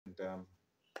And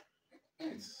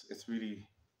it's really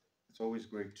it's always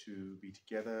great to be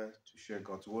together to share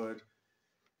God's word,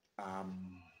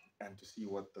 um, and to see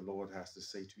what the Lord has to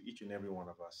say to each and every one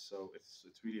of us. So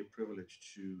it's really a privilege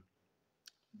to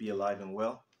be alive and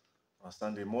well on a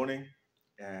Sunday morning,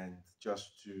 and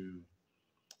just to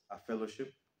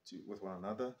fellowship with one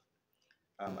another.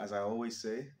 As I always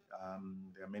say,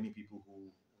 there are many people who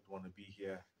would want to be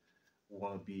here, who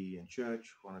want to be in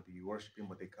church, who want to be worshiping,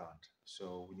 but they can't.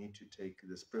 So we need to take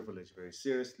this privilege very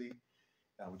seriously.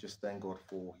 And we just thank God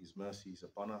for His mercies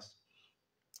upon us.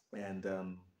 And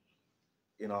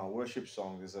in our worship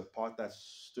song, there's a part that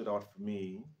stood out for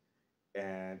me,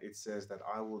 and it says that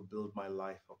I will build my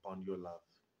life upon your love.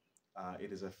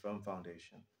 It is a firm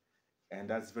foundation. And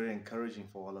that's very encouraging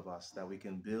for all of us that we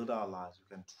can build our lives,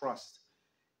 we can trust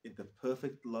in the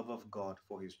perfect love of God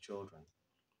for His children.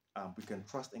 We can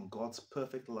trust in God's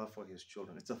perfect love for His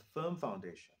children. It's a firm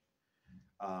foundation.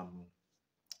 Um,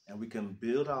 and we can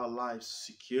build our lives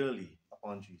securely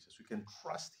upon Jesus. We can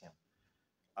trust Him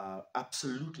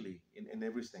absolutely in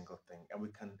every single thing. And we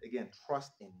can, again,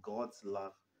 trust in God's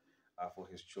love for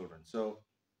His children. So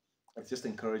it's just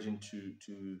encouraging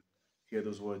to hear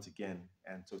those words again.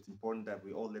 And so it's important that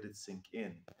we all let it sink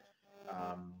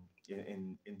um,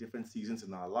 in different seasons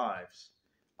in our lives.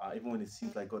 Even when it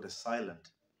seems like God is silent,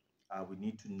 we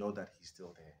need to know that He's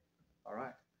still there. All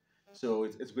right. So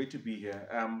it's great to be here.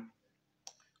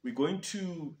 We're going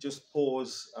to just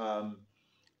pause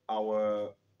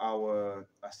our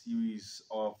series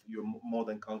of Your More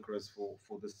Than Conquerors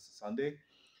for this Sunday.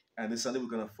 And this Sunday we're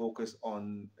going to focus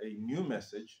on a new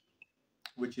message,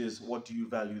 which is, what do you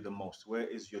value the most? Where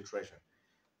is your treasure?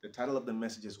 The title of the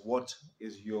message is, what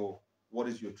is your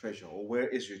treasure, or where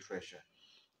is your treasure?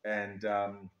 And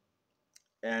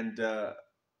and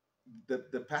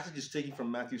the passage is taken from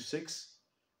Matthew 6,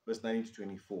 verse 19 to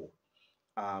 24.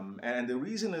 And the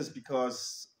reason is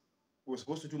because we're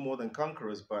supposed to do more than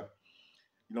conquerors, but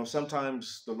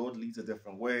sometimes the Lord leads a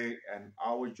different way, and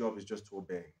our job is just to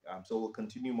obey. So we'll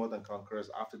continue more than conquerors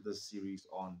after this series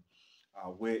on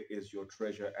where is your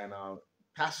treasure, and our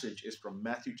passage is from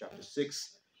Matthew chapter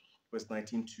 6, verse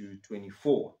 19 to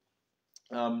 24.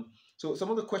 So some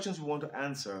of the questions we want to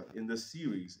answer in this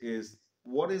series is,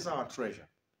 what is our treasure?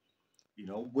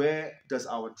 Where does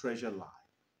our treasure lie?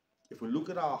 If we look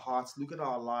at our hearts, look at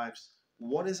our lives,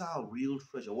 what is our real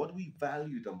treasure? What do we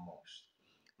value the most?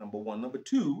 Number one. Number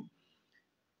two,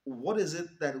 what is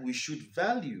it that we should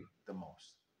value the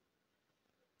most?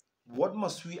 What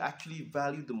must we actually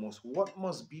value the most? What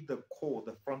must be the core,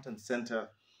 the front and center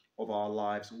of our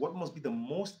lives? What must be the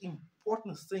most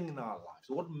important thing in our lives?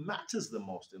 What matters the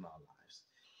most in our lives?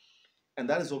 And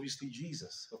that is obviously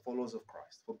Jesus, for followers of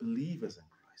Christ, for believers in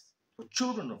Christ, for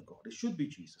children of God. It should be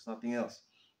Jesus, nothing else.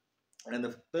 And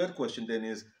the third question then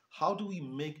is, how do we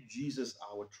make Jesus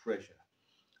our treasure?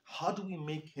 How do we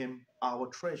make Him our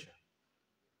treasure?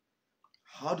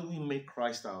 How do we make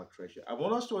Christ our treasure? I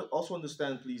want us to also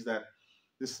understand, please, that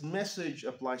this message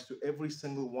applies to every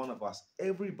single one of us,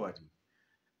 everybody,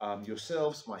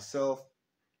 yourselves, myself,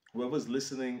 whoever's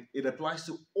listening. It applies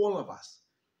to all of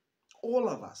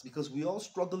us, because we all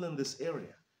struggle in this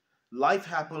area. Life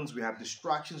happens, we have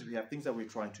distractions, we have things that we're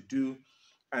trying to do,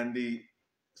 and they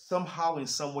somehow, in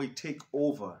some way, take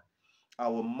over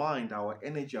our mind, our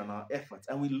energy, and our efforts,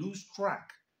 and we lose track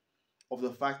of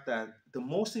the fact that the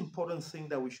most important thing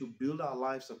that we should build our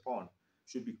lives upon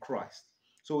should be Christ.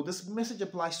 So this message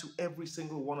applies to every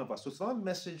single one of us. So it's not a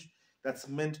message that's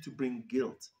meant to bring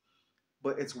guilt,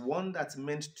 but it's one that's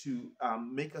meant to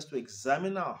make us to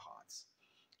examine our hearts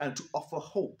and to offer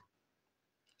hope.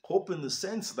 Hope in the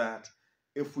sense that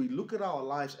if we look at our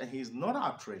lives and He's not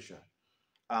our treasure,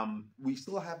 we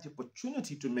still have the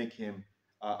opportunity to make Him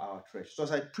our treasure. So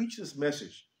as I preach this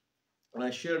message and I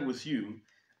share it with you,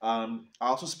 I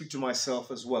also speak to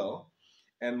myself as well.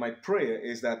 And my prayer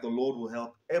is that the Lord will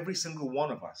help every single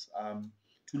one of us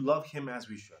to love Him as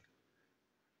we should.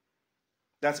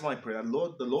 That's my prayer. The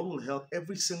Lord will help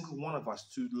every single one of us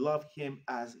to love Him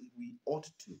as we ought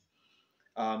to.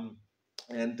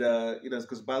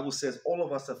 Because the Bible says all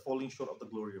of us are falling short of the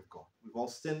glory of God. We've all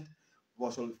sinned. We've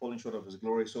also fallen short of His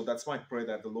glory. So that's my prayer,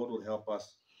 that the Lord will help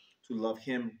us to love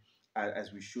Him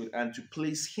as we should, and to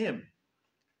place Him,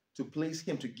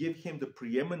 to give Him the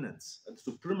preeminence and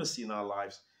supremacy in our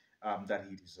lives that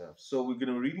He deserves. So we're going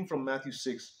to be reading from Matthew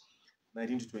 6,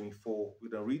 19 to 24. We're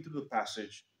going to read through the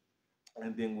passage,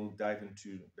 and then we'll dive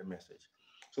into the message.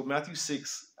 So Matthew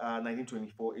 6, 19 to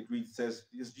 24, it reads, says,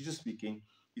 this is Jesus speaking.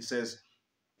 He says,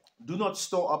 "Do not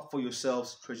store up for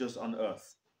yourselves treasures on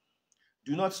earth.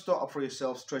 Do not store up for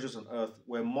yourselves treasures on earth,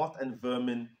 where moth and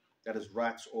vermin that is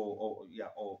rats or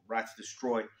rats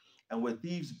destroy, and where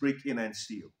thieves break in and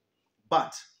steal.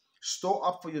 But store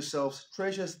up for yourselves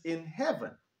treasures in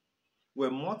heaven,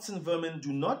 where moths and vermin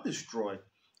do not destroy,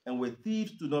 and where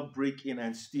thieves do not break in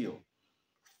and steal.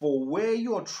 For where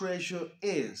your treasure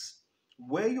is,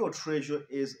 there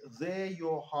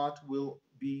your heart will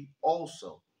be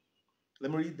also.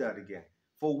 Let me read that again.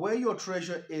 For where your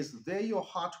treasure is, there your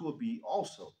heart will be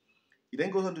also. He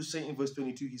then goes on to say in verse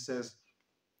 22, he says,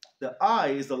 the eye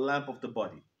is the lamp of the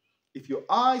body. If your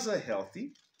eyes are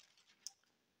healthy,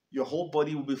 your whole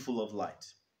body will be full of light.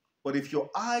 But if your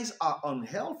eyes are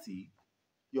unhealthy,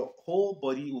 your whole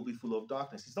body will be full of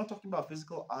darkness. He's not talking about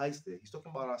physical eyes there. He's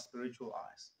talking about our spiritual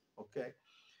eyes. Okay?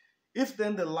 If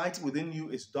then the light within you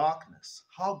is darkness,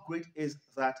 how great is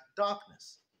that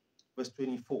darkness? Verse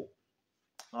 24,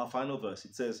 our final verse,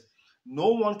 it says, no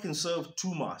one can serve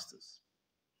two masters.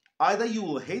 Either you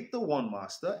will hate the one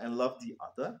master and love the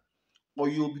other, or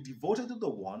you will be devoted to the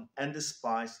one and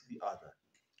despise the other.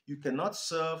 You cannot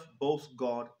serve both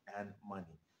God and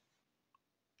money.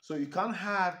 So you can't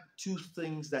have two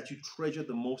things that you treasure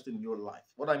the most in your life.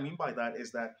 What I mean by that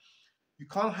is that you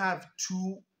can't have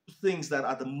two things that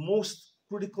are the most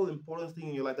critical, important thing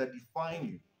in your life that define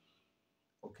you.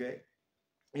 Okay?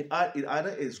 It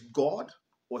either is God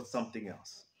or something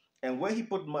else. And where he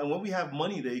put money, when we have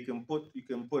money there, you can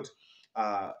put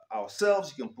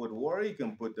ourselves, you can put worry, you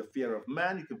can put the fear of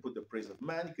man, you can put the praise of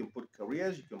man, you can put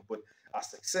careers, you can put our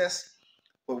success.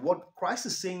 But what Christ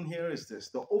is saying here is this: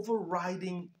 the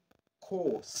overriding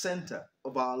core center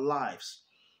of our lives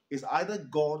is either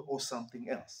God or something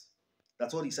else.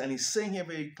 That's what he's saying. He's saying here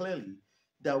very clearly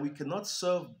that we cannot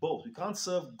serve both. We can't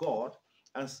serve God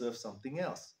and serve something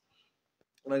else.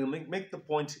 And I make the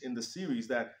point in the series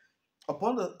that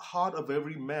upon the heart of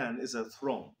every man is a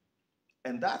throne.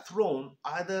 And that throne,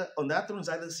 is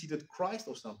either seated Christ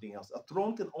or something else. A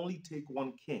throne can only take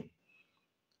one king.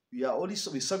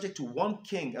 We're subject to one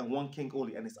king and one king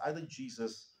only. And it's either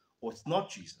Jesus or it's not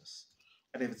Jesus.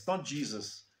 And if it's not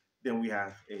Jesus, then we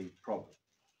have a problem.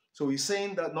 So he's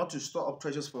saying that not to store up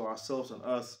treasures for ourselves on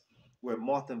earth where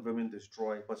moth and vermin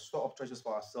destroy, but store up treasures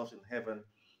for ourselves in heaven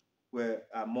where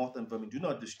moth and vermin do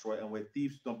not destroy and where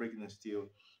thieves don't break in and steal.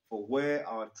 For where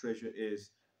our treasure is,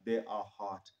 there our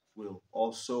heart will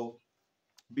also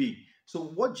be. So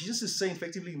what Jesus is saying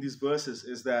effectively in these verses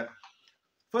is that,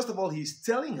 first of all, he's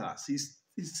telling us, he's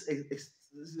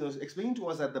explaining to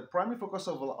us that the primary focus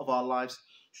of our lives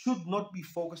should not be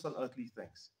focused on earthly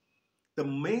things. The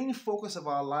main focus of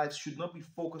our lives should not be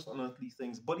focused on earthly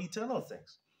things, but eternal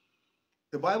things.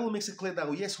 The Bible makes it clear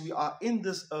that, yes, we are in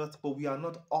this earth, but we are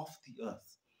not of the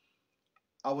earth.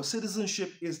 Our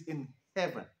citizenship is in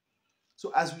heaven.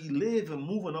 So as we live and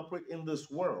move and operate in this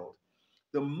world,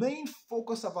 the main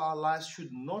focus of our lives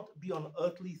should not be on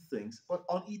earthly things, but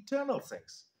on eternal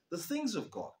things, the things of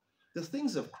God, the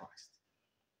things of Christ.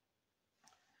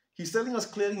 He's telling us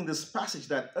clearly in this passage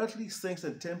that earthly things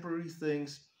and temporary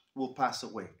things will pass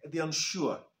away. They're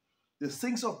unsure. The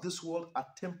things of this world are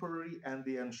temporary and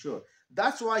they're unsure.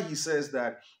 That's why he says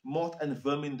that moth and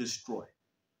vermin destroy.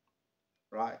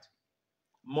 Right?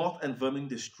 Moth and vermin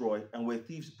destroy, and where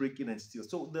thieves break in and steal.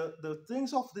 So the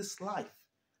things of this life,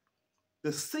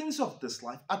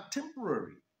 are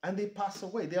temporary and they pass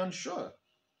away. They're unsure.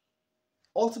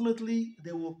 Ultimately,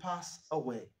 they will pass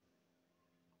away.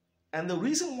 And the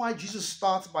reason why Jesus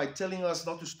starts by telling us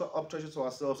not to store up treasures for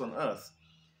ourselves on earth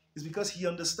is because he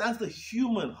understands the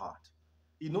human heart.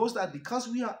 He knows that because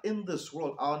we are in this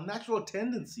world, our natural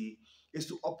tendency is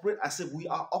to operate as if we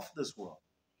are of this world.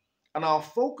 And our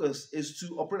focus is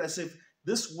to operate as if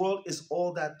this world is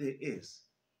all that there is.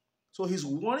 So he's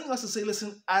warning us to say,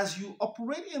 listen, as you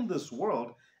operate in this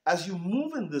world, as you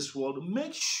move in this world,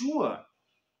 make sure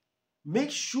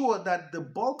that the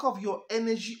bulk of your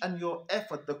energy and your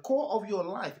effort, the core of your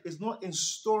life, is not in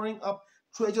storing up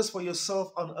treasures for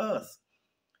yourself on earth,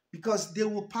 because they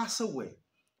will pass away,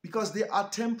 because they are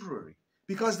temporary,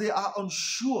 because they are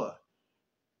unsure.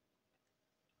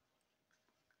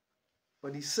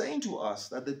 But he's saying to us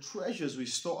that the treasures we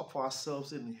store up for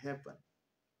ourselves in heaven,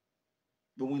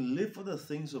 when we live for the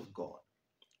things of God,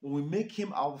 when we make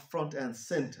him our front and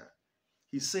center,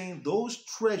 he's saying those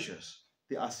treasures,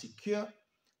 they are secure,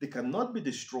 they cannot be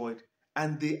destroyed,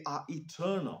 and they are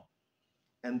eternal.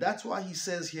 And that's why he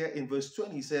says here in verse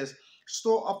 20, he says,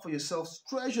 store up for yourselves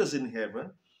treasures in heaven,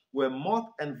 where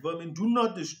moth and vermin do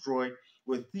not destroy,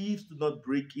 where thieves do not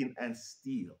break in and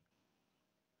steal.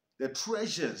 The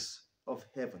treasures of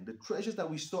heaven, the treasures that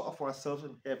we store up for ourselves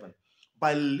in heaven,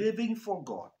 by living for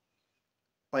God,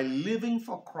 by living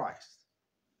for Christ,